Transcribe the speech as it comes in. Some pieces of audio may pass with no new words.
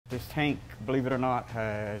This tank, believe it or not,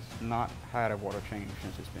 has not had a water change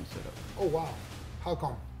since it's been set up. Oh wow, how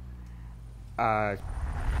come? Uh,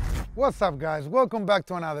 What's up guys, welcome back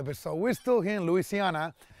to another episode. We're still here in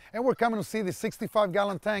Louisiana and we're coming to see the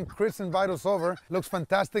 65-gallon tank Chris invited us over. Looks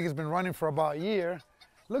fantastic, it's been running for about a year.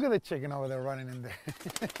 Look at the chicken over there running in there.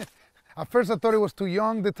 At first I thought it was too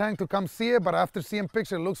young, the tank, to come see it, but after seeing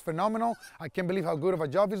pictures, it looks phenomenal. I can't believe how good of a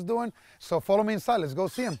job he's doing. So follow me inside, let's go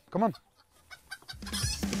see him, come on.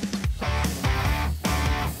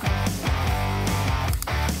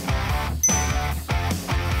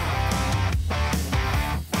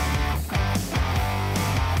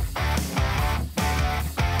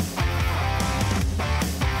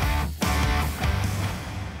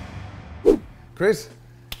 Chris,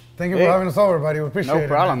 thank you for having us over, buddy. We appreciate it. No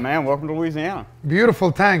problem, man. Welcome to Louisiana.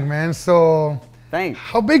 Beautiful tank, man. So, thanks.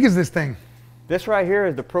 How big is this thing? This right here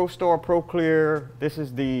is the Pro Star Pro Clear. This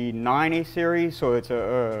is the 90 series, so it's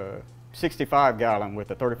a 65-gallon with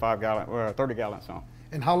a 35-gallon or a 30-gallon sump.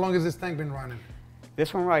 And how long has this tank been running?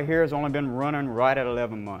 This one right here has only been running right at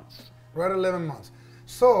 11 months. Right at 11 months.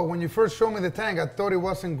 So, when you first showed me the tank, I thought it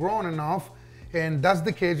wasn't grown enough. And that's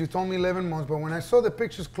the case, you told me 11 months, but when I saw the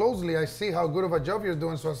pictures closely, I see how good of a job you're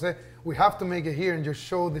doing. So I said, we have to make it here and just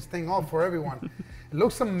show this thing off for everyone. It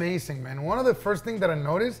looks amazing, man. One of the first things that I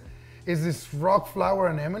noticed is this rock flower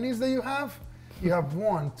anemones that you have. You have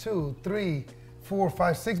 1, 2, 3, 4,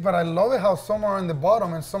 5, 6, but I love it how some are in the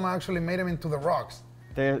bottom and some actually made them into the rocks.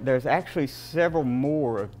 There's actually several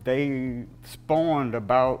more. They spawned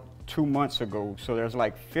about 2 months ago, so there's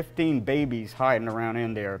like 15 babies hiding around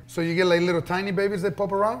in there. So you get like little tiny babies that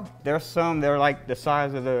pop around? There's some, they're like the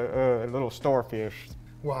size of the little starfish.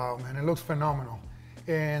 Wow, man, it looks phenomenal.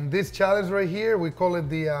 And this chalice right here, we call it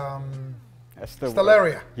the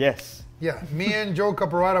Stellaria. Yes. Yeah, me and Joe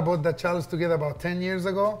Caparata bought that chalice together about 10 years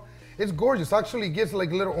ago. It's gorgeous. Actually, it gets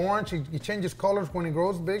like a little orange. It changes colors when it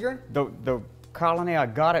grows bigger. The colony I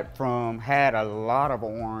got it from had a lot of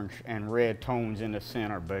orange and red tones in the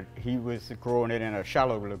center, but he was growing it in a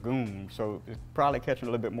shallow lagoon, so it's probably catching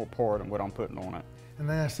a little bit more pour than what I'm putting on it. And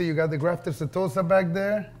then I see you got the grafted Setosa back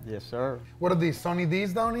there. Yes, sir. What are these, Sunny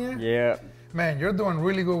D's down here? Yeah. Man, you're doing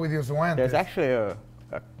really good with your zoanthus. There's actually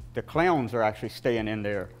the clowns are actually staying in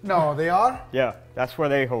there. No, they are? Yeah, that's where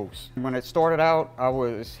they host. When it started out, I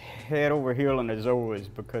was head over heel in the zoas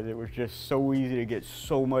because it was just so easy to get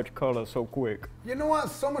so much color so quick. You know what?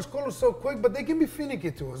 So much color so quick, but they can be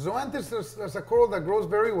finicky too. Zoanthus is a coral that grows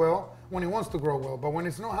very well when it wants to grow well, but when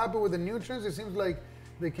it's not happy with the nutrients, it seems like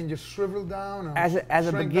they can just shrivel down. Or as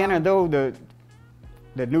a beginner though,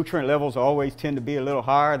 the nutrient levels always tend to be a little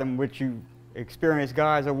higher than what you experienced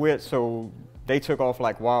guys are with, so they took off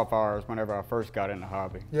like wildfires whenever I first got in the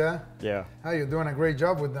hobby. Yeah? Yeah. Oh, you're doing a great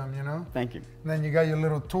job with them, you know? Thank you. And then you got your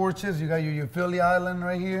little torches, you got your Euphyllia Island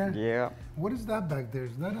right here. Yeah. What is that back there?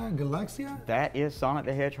 Is that a Galaxia? That is Sonic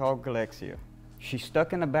the Hedgehog Galaxia. She's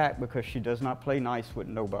stuck in the back because she does not play nice with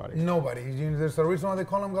nobody. Nobody. There's a reason why they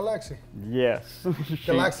call them Galaxia. Yes.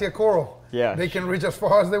 Galaxia coral. Yeah. They can reach as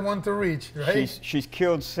far as they want to reach, right? She's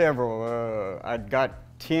killed several. I got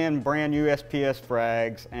 10 brand new SPS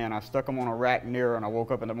frags and I stuck them on a rack near her and I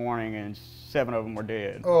woke up in the morning and 7 of them were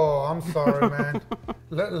dead. Oh, I'm sorry, man.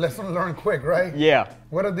 Lesson learned quick, right? Yeah.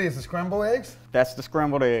 What are these, the scrambled eggs? That's the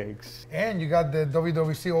scrambled eggs. And you got the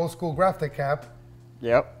WWC old school grafted cap.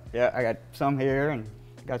 Yep. Yeah, I got some here and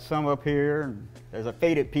got some up here. And there's a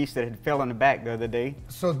faded piece that had fell in the back the other day.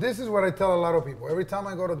 So this is what I tell a lot of people. Every time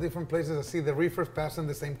I go to different places, I see the reefers passing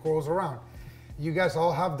the same corals around. You guys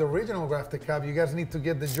all have the original grafted cap. You guys need to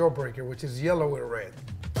get the jawbreaker, which is yellow with red.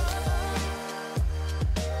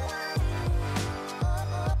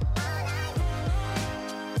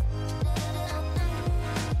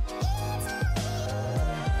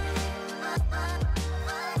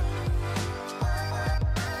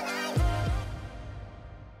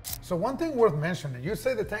 So one thing worth mentioning, you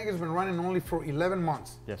say the tank has been running only for 11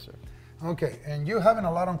 months. Yes, sir. Okay, and you're having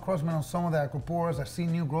a lot of encroachment on some of the aquaporas. I see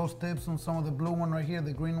new growth tips on some of the blue one right here,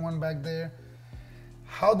 the green one back there.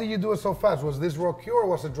 How did you do it so fast? Was this rock pure or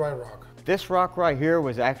was it dry rock? This rock right here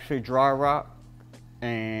was actually dry rock,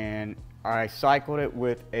 and I cycled it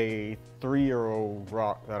with a 3-year-old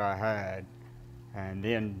rock that I had, and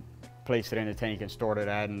then placed it in the tank and started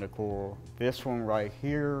adding the coral. This one right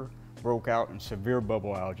here broke out in severe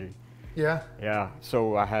bubble algae. Yeah? Yeah,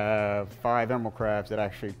 so I have 5 emerald crabs that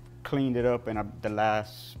actually cleaned it up in the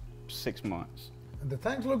last 6 months. The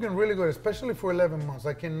tank's looking really good, especially for 11 months.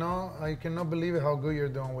 I cannot believe it how good you're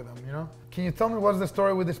doing with them, you know? Can you tell me what's the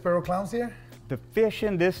story with the sparrow clowns here? The fish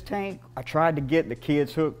in this tank, I tried to get the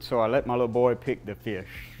kids hooked, so I let my little boy pick the fish.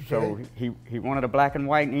 So he wanted a black and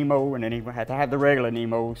white Nemo, and then he had to have the regular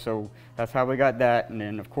Nemo, so that's how we got that. And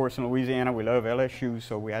then, of course, in Louisiana, we love LSU,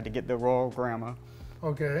 so we had to get the Royal Grandma.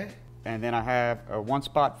 Okay. And then I have a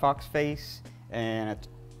one-spot fox face and a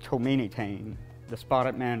Tomini tang, the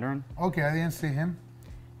spotted mandarin. Okay, I didn't see him.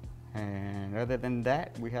 And other than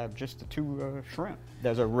that, we have just the two shrimp.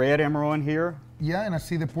 There's a red emerald in here. Yeah, and I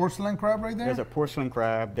see the porcelain crab right there. There's a porcelain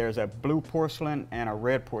crab. There's a blue porcelain and a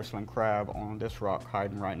red porcelain crab on this rock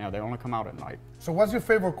hiding right now. They only come out at night. So what's your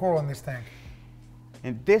favorite coral in this tank?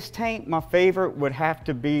 In this tank, my favorite would have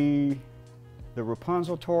to be the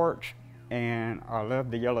Rapunzel torch, and I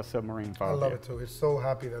love the yellow submarine I love it too. It's so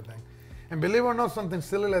happy, that thing. And believe it or not, something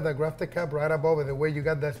silly like that grafted cap right above it, the way you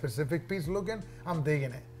got that specific piece looking, I'm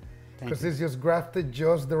digging it. Because it's just grafted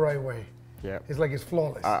just the right way. Yeah. It's like it's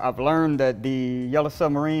flawless. I've learned that the yellow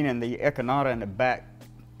submarine and the echinata in the back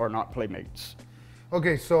are not playmates.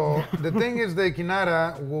 Okay, so the thing is the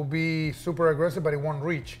echinata will be super aggressive, but it won't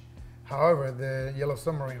reach. However, the yellow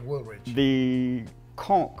submarine will reach. The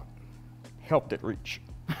conch helped it reach.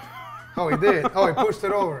 Oh, it did? Oh, it pushed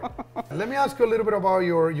it over. Let me ask you a little bit about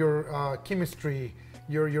your chemistry,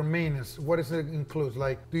 your maintenance. What does it include?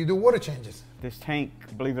 Like, do you do water changes? This tank,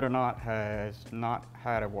 believe it or not, has not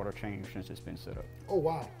had a water change since it's been set up. Oh,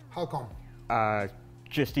 wow. How come?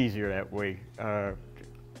 Just easier that way.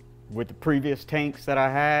 With the previous tanks that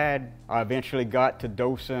I had, I eventually got to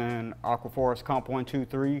dosing Aquaforest Comp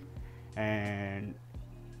 123, and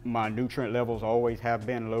my nutrient levels always have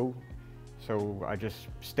been low. So I just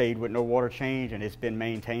stayed with no water change, and it's been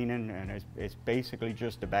maintaining, and it's basically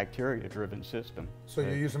just a bacteria-driven system. So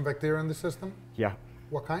you're using bacteria in the system? Yeah.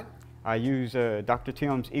 What kind? I use Dr.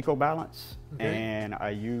 Tim's EcoBalance, and I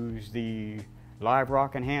use the Live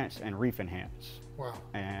Rock Enhance and Reef Enhance. Wow.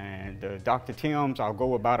 And Dr. Tim's, I'll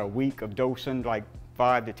go about a week of dosing like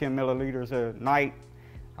 5 to 10 milliliters a night.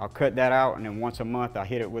 I'll cut that out, and then once a month I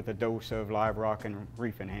hit it with a dose of Live Rock and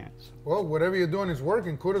Reef Enhance. Well, whatever you're doing is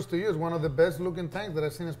working. Kudos to you. It's one of the best looking tanks that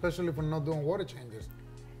I've seen, especially for not doing water changes.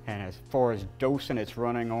 And as far as dosing, it's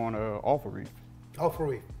running on Alpha Reef. Alpha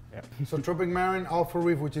Reef. Yep. So Tropic Marine, Alpha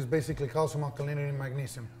Reef, which is basically calcium, alkalinity, and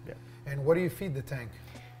magnesium. Yep. And what do you feed the tank?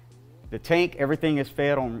 The tank, everything is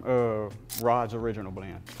fed on Rod's original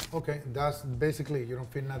blend. Okay, that's basically, you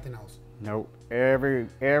don't feed nothing else. Nope. Every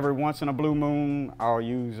once in a blue moon, I'll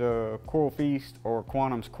use Coral Feast or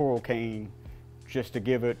Quantum's Coral Cane just to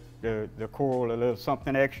give it the coral a little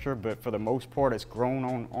something extra, but for the most part, it's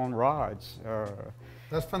grown on rods.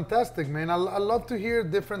 That's fantastic, man. I love to hear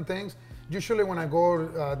different things. Usually when I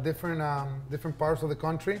go different parts of the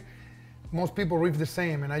country, most people reef the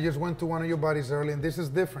same, and I just went to one of your buddies early, and this is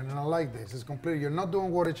different, and I like this. It's completely, you're not doing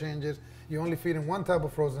water changes, you're only feeding one type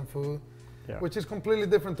of frozen food, which is completely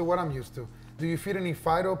different to what I'm used to. Do you feed any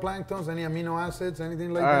phytoplanktons, any amino acids,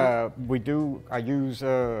 anything like that? We do. I use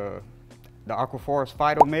the Aquaforest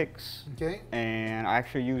Phyto Mix, and I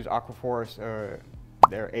actually use Aquaforest,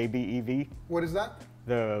 their ABEV. What is that?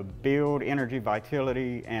 The Build Energy,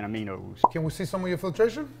 Vitality, and Aminos. Can we see some of your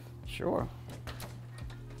filtration? Sure.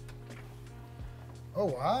 Oh,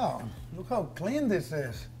 wow. Look how clean this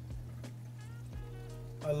is.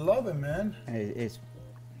 I love it, man. It's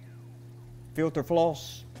filter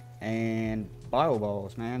floss and bio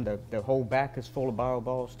balls, man. The whole back is full of bio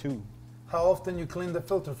balls, too. How often you clean the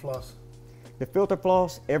filter floss? The filter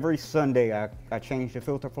floss, every Sunday I change the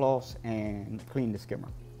filter floss and clean the skimmer.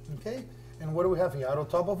 Okay. And what do we have here? Auto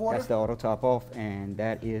top off water? That's the auto top off, and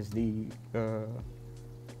that is the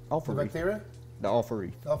Alpha Reef. Bacteria? The Alpha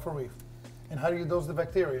Reef. Alpha Reef. And how do you dose the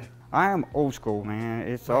bacteria? I am old school, man.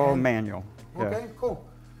 It's all manual. Okay, cool.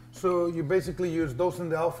 So you basically use dosing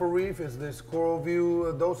the Alpha Reef. Is this Coral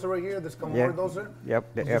View doser right here? This Camora doser?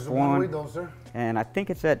 Yep, the This is a F1. one-way doser. And I think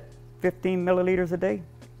it's at 15 milliliters a day.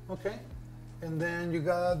 Okay. And then you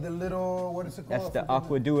got the little, what is it called? That's the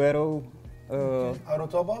Aqua Duetto Auto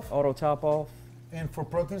top off? auto top off. And for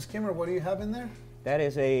protein skimmer, what do you have in there? That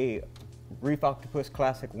is a Reef Octopus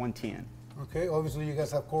Classic 110. Okay, obviously you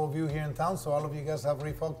guys have Coral View here in town, so all of you guys have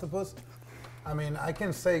Reef Octopus. I mean, I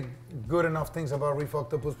can say good enough things about Reef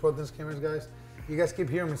Octopus protein skimmers, guys. You guys keep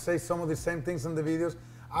hearing me say some of the same things in the videos.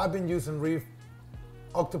 I've been using Reef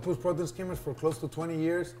Octopus protein skimmers for close to 20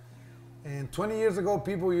 years. And 20 years ago,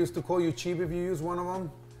 people used to call you cheap if you use one of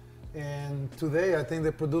them. And today, I think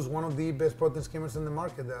they produce one of the best protein skimmers in the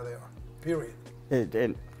market that they are, period.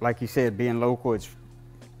 And like you said, being local,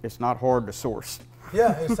 it's not hard to source.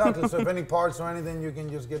 Yeah, exactly. So if any parts or anything, you can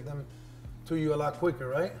just get them to you a lot quicker,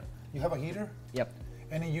 right? You have a heater? Yep.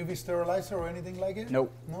 Any UV sterilizer or anything like it?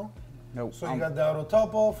 Nope. No? Nope. So you got the auto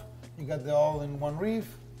top off, You got the all-in-one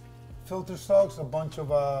reef, filter socks, a bunch of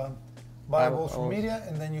biobowls from media,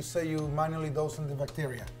 and then you say you manually dosing the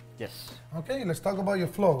bacteria. Yes. Okay, let's talk about your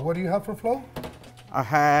flow. What do you have for flow? I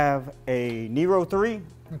have a Nero 3.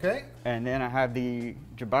 Okay. And then I have the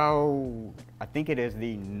Jabao, I think it is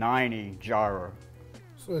the 90 gyro.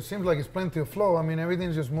 So it seems like it's plenty of flow. I mean,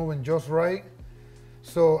 everything's just moving just right.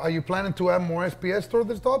 So are you planning to add more SPS toward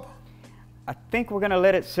the top? I think we're gonna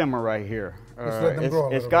let it simmer right here. Just let them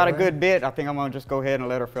grow it's got a good bit. I think I'm gonna just go ahead and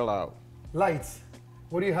let her fill out. Lights.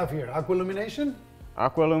 What do you have here? Aqua illumination?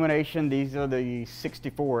 Aqua illumination, these are the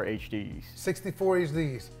 64 HDs. 64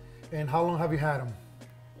 HDs. And how long have you had them?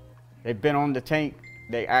 They've been on the tank.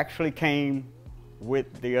 They actually came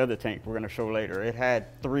with the other tank we're gonna show later. It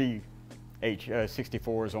had 3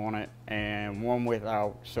 64s on it and 1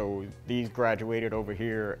 without. So these graduated over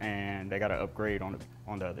here and they got an upgrade on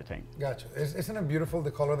the other tank. Gotcha. Isn't it beautiful the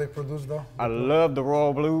color they produce though? I love the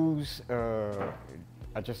royal blues.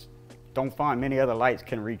 I just don't find many other lights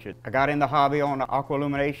can reach it. I got in the hobby on the aqua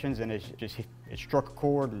illuminations and it struck a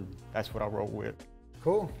chord and that's what I rolled with.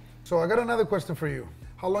 Cool. So I got another question for you.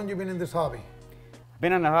 How long you been in this hobby? I've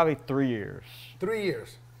been in the hobby 3 years. 3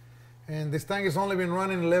 years. And this tank has only been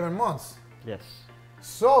running 11 months. Yes.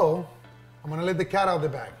 So, I'm gonna let the cat out of the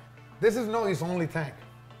bag. This is not his only tank.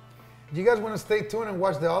 You guys wanna stay tuned and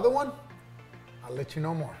watch the other one? I'll let you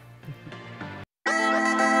know more.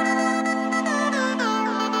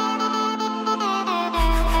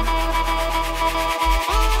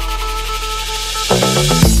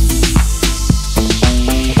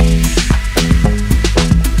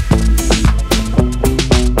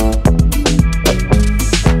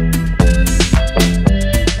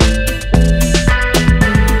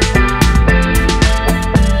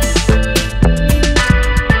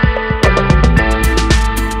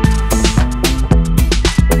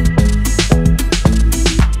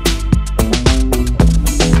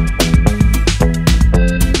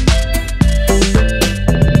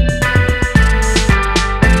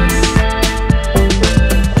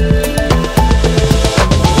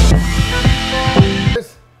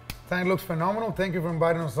 Looks phenomenal. Thank you for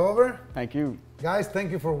inviting us over. Thank you. Guys,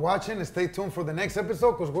 thank you for watching and stay tuned for the next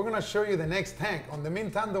episode because we're going to show you the next tank. On the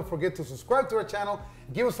meantime, don't forget to subscribe to our channel,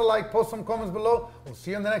 give us a like, post some comments below. We'll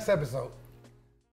see you in the next episode.